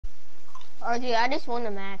RG, I just won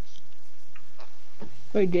the match.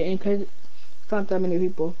 Wait, didn't, cause it's not that many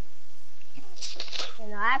people.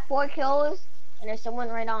 And I have 4 kills, and there's someone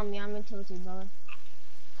right on me. I'm in tilted, brother.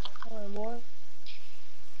 Oh, boy.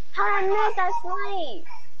 How did I miss that snipe?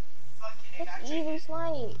 That's easy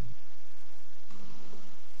snipe.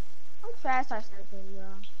 I'm fast at sniping, bro.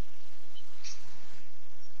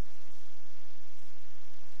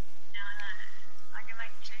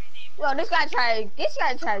 Yo, this guy tried to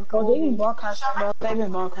Oh, go they've been me. broadcasting, bro. They've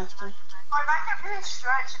been broadcasting.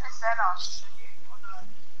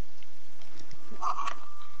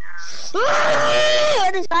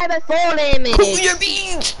 I just died by 4 damage. Cool your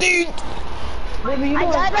beans, dude. Baby, you I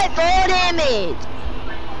know, died by 4 damage.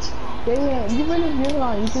 Damien, you really video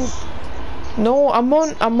on YouTube? No, I'm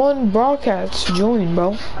on broadcast. Join,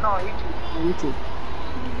 bro. I know on YouTube. On YouTube.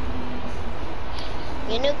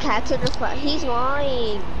 You know, catch in the front. He's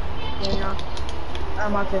lying. You know.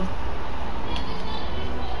 I'm out there.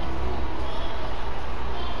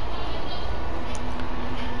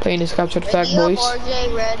 Playing this capture the flag, Ready up, boys.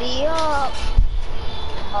 RJ, ready up.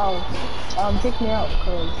 Oh, take me out,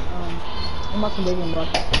 cause I'm about to dig in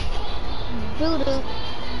broadcast. Doo-doo.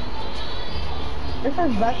 This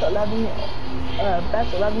is best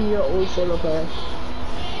 11-year-old solo player.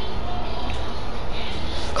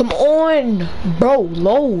 Come on, bro.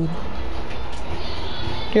 Load.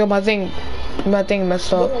 Yo, my thing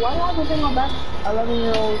messed up. Why do I have to think on best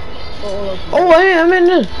 11-year-old solo player? Oh, hey, I'm in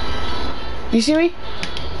there. You see me?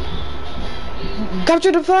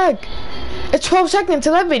 Capture the flag. It's 12 seconds.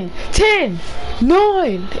 11, 10,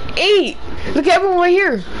 9, 8. Look at everyone right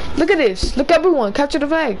here. Look at this. Look at everyone. Capture the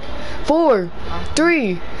flag. 4,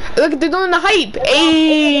 3. Look, they're doing the hype.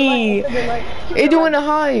 Hey, they're doing the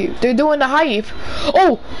hype. They're doing the hype.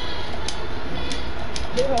 Oh.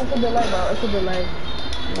 It's a delay, bro. It's a delay.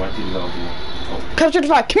 Capture the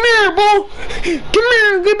flag. Come here, bro. Come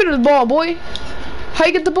here. Give me the ball, boy. How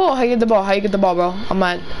you get the ball? How you get the ball? How you get the ball, bro? I'm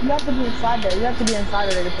mad. You have to be inside there. You have to be inside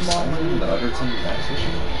there to get the ball. The other team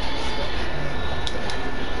backfishing?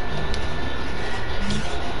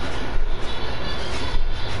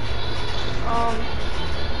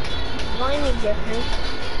 Join me, Jeffrey.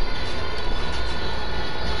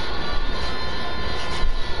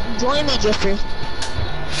 Join me, Jeffrey.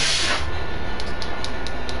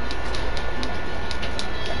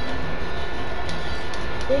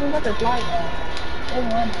 They didn't have to fly there. They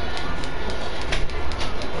won.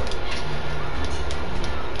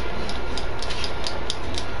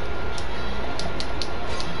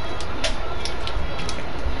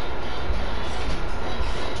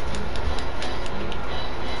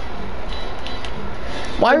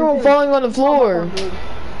 Why are you falling on the floor?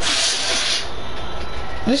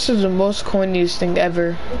 This is the most corniest thing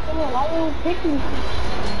ever. Why are you picking?